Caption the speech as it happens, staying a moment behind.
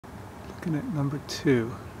Looking at number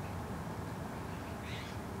 2,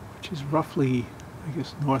 which is roughly, I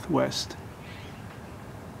guess, northwest.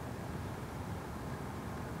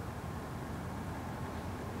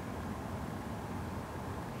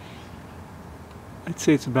 I'd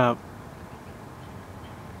say it's about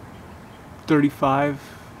 35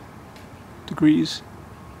 degrees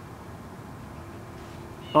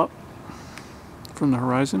up from the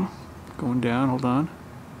horizon. Going down, hold on.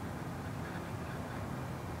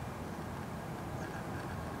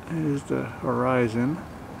 There's the horizon.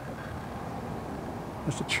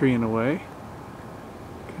 That's a tree in the way.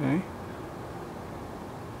 Okay.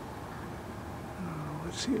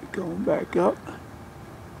 Let's see it going back up.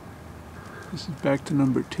 This is back to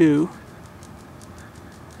number 2.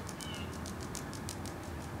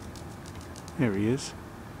 There he is.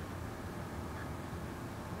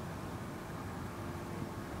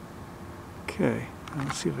 Okay, now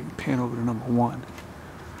let's see if I can pan over to number 1.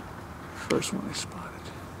 First one I spotted.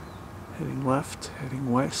 Heading left,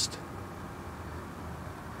 heading west.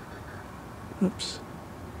 Oops,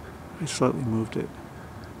 I slightly moved it.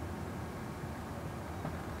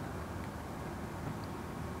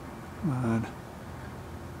 Come on.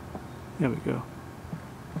 There we go.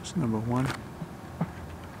 That's number 1.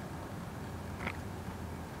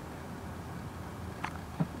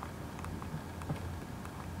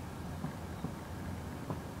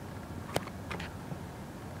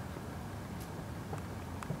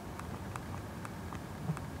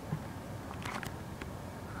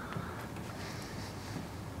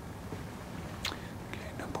 Okay,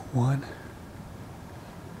 number 1.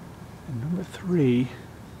 And number 3.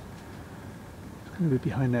 Going to be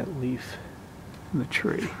behind that leaf in the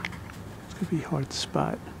tree. It's going to be hard to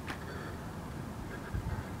spot.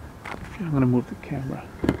 Okay, I'm going to move the camera.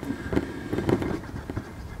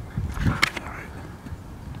 Alright.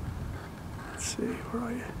 Let's see, where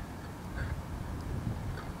are you?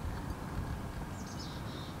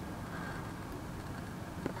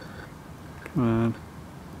 Come on.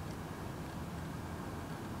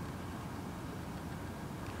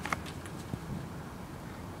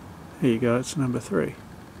 There you go, it's number 3. I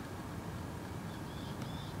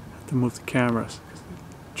have to move the cameras because the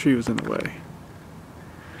tree was in the way.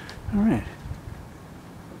 Alright.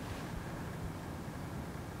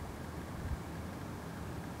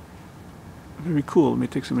 Very cool. Let me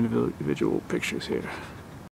take some individual pictures here.